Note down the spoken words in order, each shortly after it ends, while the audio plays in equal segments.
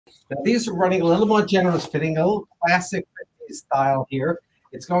Now these are running a little more generous fitting, a little classic 50s style here.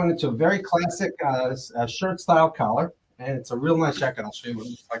 It's going into a very classic shirt style collar, and it's a real nice jacket. I'll show you what it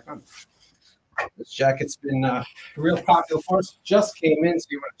looks like on. This jacket's been real popular for us. Just came in, so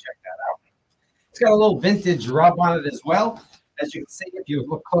you want to check that out. It's got a little vintage rub on it as well. As you can see, if you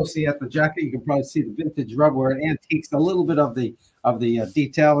look closely at the jacket, you can probably see the vintage rub where it antiques a little bit of the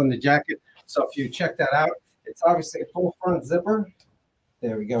detail in the jacket. So if you check that out, it's obviously a full front zipper.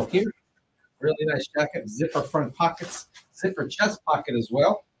 There we go here. Really nice jacket, zipper front pockets, zipper chest pocket as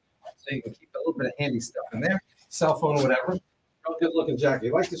well. So you can keep a little bit of handy stuff in there, cell phone or whatever. Real good looking jacket.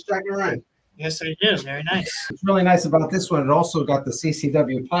 You like this jacket, Ryan? Yes, I do. Very nice. What's really nice about this one, it also got the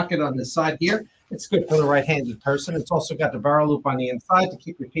CCW pocket on the side here. It's good for the right-handed person. It's also got the barrel loop on the inside to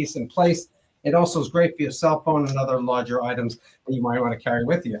keep your piece in place. It also is great for your cell phone and other larger items that you might want to carry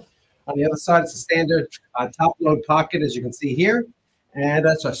with you. On the other side, it's a standard top load pocket, as you can see here. And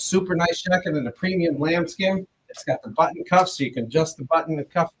that's a super nice jacket in a premium lambskin. It's got the button cuff, so you can adjust the button and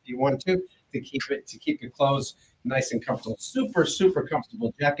cuff if you want to keep your clothes nice and comfortable. Super, super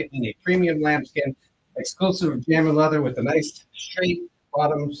comfortable jacket in a premium lambskin, exclusive of Jamin Leather with a nice straight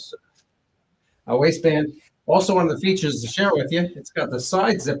bottoms waistband. Also, one of the features to share with you, it's got the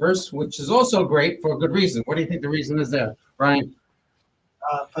side zippers, which is also great for a good reason. What do you think the reason is there, Ryan?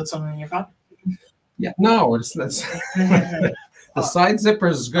 Put something in your pocket. Yeah, no, that's the side zipper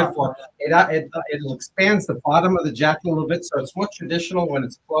is good for it. It expands the bottom of the jacket a little bit, so it's more traditional when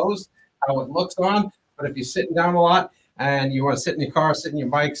it's closed, how it looks on. But if you're sitting down a lot and you want to sit in your car, sit in your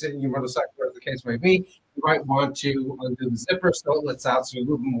bike, sit in your motorcycle, whatever the case may be, you might want to undo the zipper so it lets out, so you have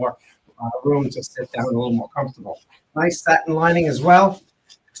a little more room to sit down, a little more comfortable. Nice satin lining as well,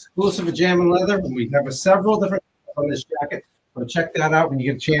 exclusive of Jamin Leather. And we have several different on this jacket. So check that out when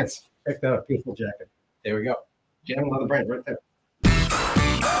you get a chance. Check that out, beautiful jacket. There we go. Jamin Leather brand right there.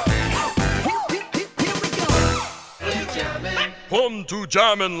 Come to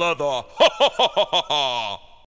Jamin Leather. Ha ha ha ha ha.